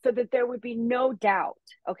it so that there would be no doubt.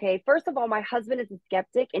 Okay. First of all, my husband is a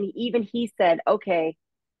skeptic, and he said, okay,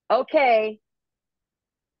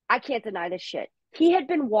 I can't deny this shit. He had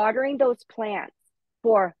been watering those plants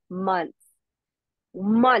for months.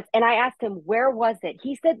 Months. And I asked him, where was it?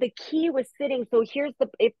 He said the key was sitting. So here's the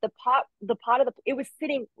pot of it was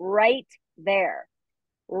sitting right there,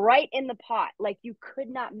 right in the pot. Like you could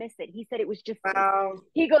not miss it. He said it was just, Wow.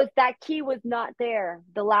 he goes, that key was not there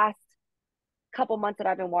the last couple months that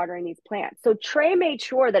I've been watering these plants. So Trey made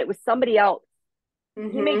sure that it was somebody else. He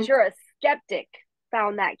made Mm-hmm. sure a skeptic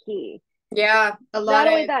found that key. Yeah, a Not lot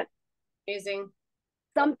only of that, amazing.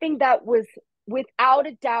 something that was without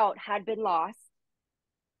a doubt had been lost.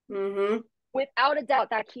 Mm-hmm. Without a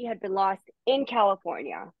doubt, that key had been lost in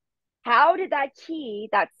California. How did that key,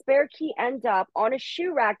 that spare key, end up on a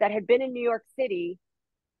shoe rack that had been in New York City,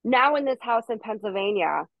 now in this house in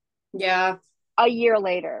Pennsylvania, Yeah. a year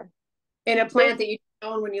later? In a There's plant that you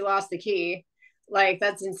own when you lost the key. Like,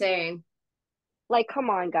 that's insane. Like, come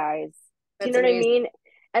on, guys. Do you That's know what I amazing. mean?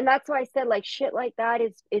 And that's why I said like shit like that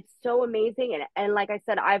is it's so amazing. And like I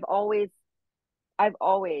said, I've always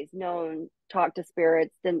known talk to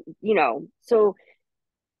spirits and so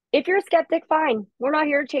if you're a skeptic, fine. We're not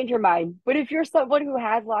here to change your mind. But if you're someone who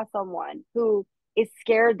has lost someone who is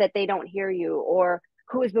scared that they don't hear you or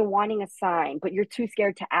who has been wanting a sign, but you're too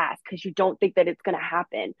scared to ask because you don't think that it's going to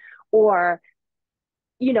happen, or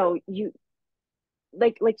you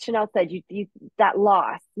like Shanell said, you that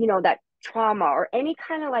loss, that trauma or any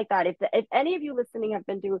kind of like that. If any of you listening have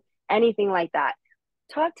been through anything like that,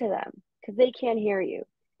 talk to them because they can't hear you.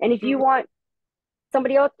 And if you Mhm. want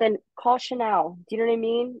somebody else, then call Shanell. Do you know what I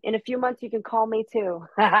mean? In a few months, you can call me too.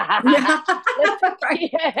 let's Right.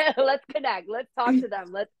 yeah, let's connect. Let's talk to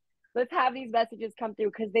them. Let's have these messages come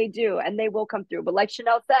through because they do and they will come through. But like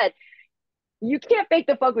Shanell said, you can't fake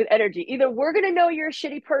the fuck with energy. Either we're gonna know you're a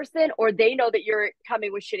shitty person, or they know that you're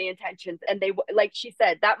coming with shitty intentions. And they, like she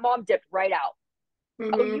said, that mom dipped right out. Oh,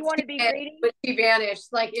 Mm-hmm. you want to be And greedy? but she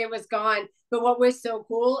vanished, like it was gone. But what was so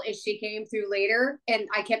cool is she came through later, and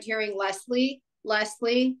I kept hearing Leslie,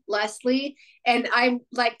 Leslie, Leslie, and I'm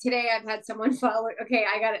like, today I've had someone follow. Okay,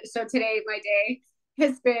 I got it. So today my day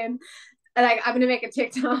has been, and I'm gonna make a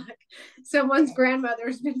TikTok. Someone's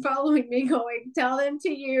grandmother's been following me, going, tell them to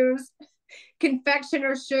use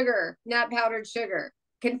confectioner sugar, not powdered sugar.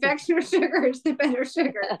 Confectioner sugar is the better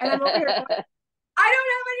sugar, and I'm over here going, I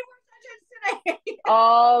don't have any more sessions today.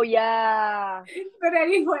 Oh yeah. But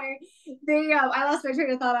anyway, they I lost my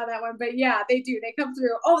train of thought on that one. But yeah, they do. They come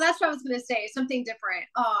through. Oh, that's what I was gonna say. Something different.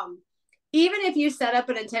 Even if you set up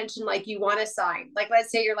an intention like you want a sign, like let's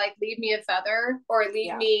say you're like, leave me a feather or leave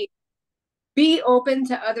Yeah. me, be open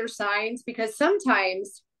to other signs, because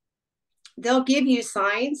sometimes they'll give you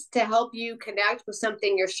signs to help you connect with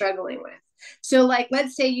something you're struggling with. So like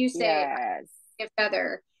let's say you say Yes. a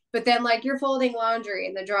feather, but then like you're folding laundry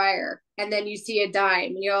in the dryer and then you see a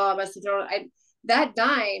dime and you all must have thrown that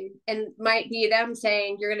dime, and might be them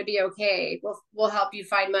saying you're going to be okay. We'll help you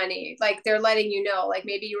find money. Like they're letting you know, like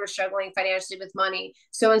maybe you were struggling financially with money.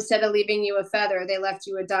 So instead of leaving you a feather, they left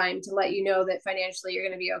you a dime to let you know that financially you're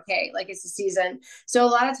going to be okay. Like it's a season. So a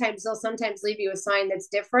lot of times they'll sometimes leave you a sign that's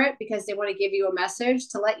different because they want to give you a message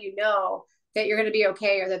to let you know that you're going to be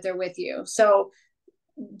okay or that they're with you. So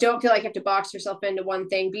don't feel like you have to box yourself into one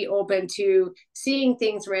thing. Be open to seeing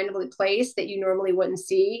things randomly placed that you normally wouldn't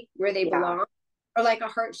see where they Yeah. belong, or like a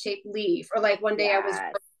heart-shaped leaf, or like one day I was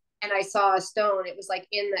Yes. and I saw a stone. It was like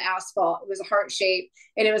in the asphalt. It was a heart shape,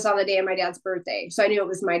 and it was on the day of my dad's birthday, so I knew it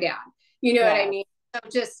was my dad. You know what I Yes. mean? So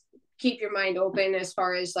just keep your mind open as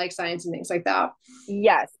far as like science and things like that.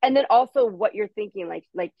 Yes. And then also what you're thinking,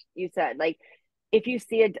 like you said, like if you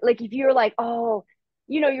see it, like if you're like, oh,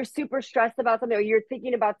 you're super stressed about something or you're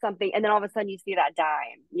thinking about something, and then all of a sudden you see that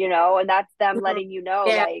dime, and that's them Mhm. letting you know,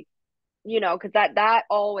 Yeah, like, because that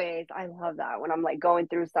always, I love that when I'm like going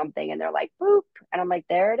through something and they're like, boop, and I'm like,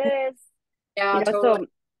 there it is. yeah, totally. So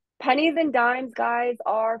pennies and dimes, guys,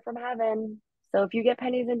 are from heaven. So if you get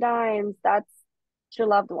pennies and dimes, that's your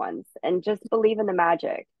loved ones. And just believe in the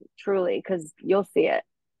magic, truly, because you'll see it.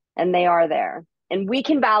 And they are there. And we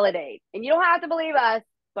can validate. And you don't have to believe us,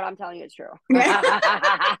 but I'm telling you it's true. You Yeah. don't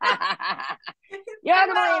I have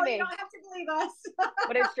to believe will. You me, don't have to believe us.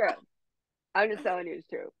 but it's true. I'm just telling you it's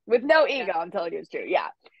true. With no Yeah. ego, I'm telling you it's true. Yeah.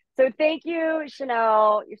 So thank you,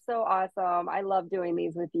 Shanell. You're so awesome. I love doing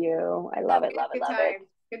these with you. I love Yep, it, love it, good love it. times.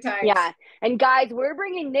 Good times. Yeah. And guys, we're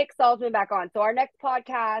bringing Nick Salzman back on. So our next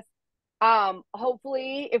podcast,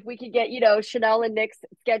 hopefully if we could get, Shanell and Nick's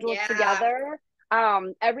schedules Yeah. together.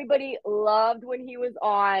 Everybody loved when he was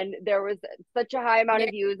on. There was such a high amount of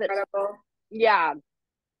Nick, views that, incredible. yeah.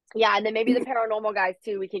 Yeah, and then maybe the paranormal guys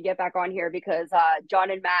too, we could get back on here because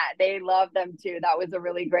John and Matt, they love them too. That was a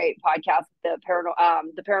really great podcast with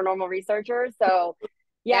the paranormal researchers. So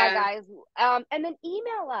yeah, Yeah. guys. And then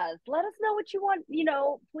email us. Let us know what you want,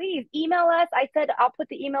 please email us. I said I'll put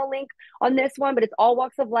the email link on this one, but it's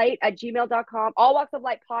allwalksoflight@gmail.com. All walks of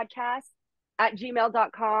light podcast at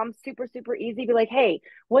gmail.com. Super, super easy. Be like, hey,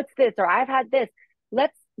 what's this? Or I've had this.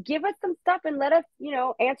 Let's give us some stuff and let us,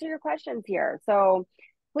 answer your questions here. So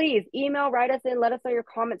please email, write us in, let us know your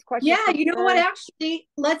comments, questions, Yeah. You know what? concerns. Actually,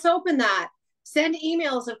 let's open that. Send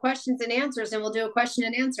emails of questions and answers, and we'll do a question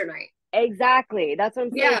and answer night. Exactly. That's what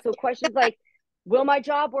I'm saying. Yeah. So questions like, will my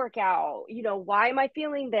job work out? Why am I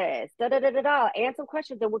feeling this? Da da da da da. Answer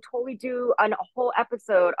questions, and we'll totally do a whole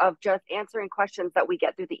episode of just answering questions that we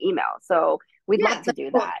get through the email. So we'd love Yeah. to do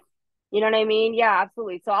that. You know what I mean? Yeah,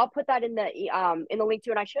 absolutely. So I'll put that in the link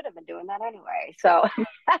too, and I should have been doing that anyway. So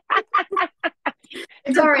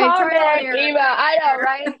It's so all right. Trial and comment, error. email. I know,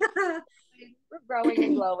 right? Trial and error. We're growing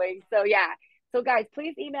and glowing. So yeah. So guys,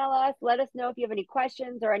 please email us. Let us know if you have any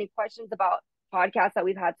questions or any questions about podcasts that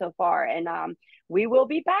we've had so far. And we will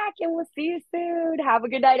be back and we'll see you soon. Have a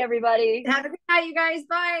good night, everybody. Have a good night, you guys.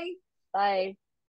 Bye. Bye.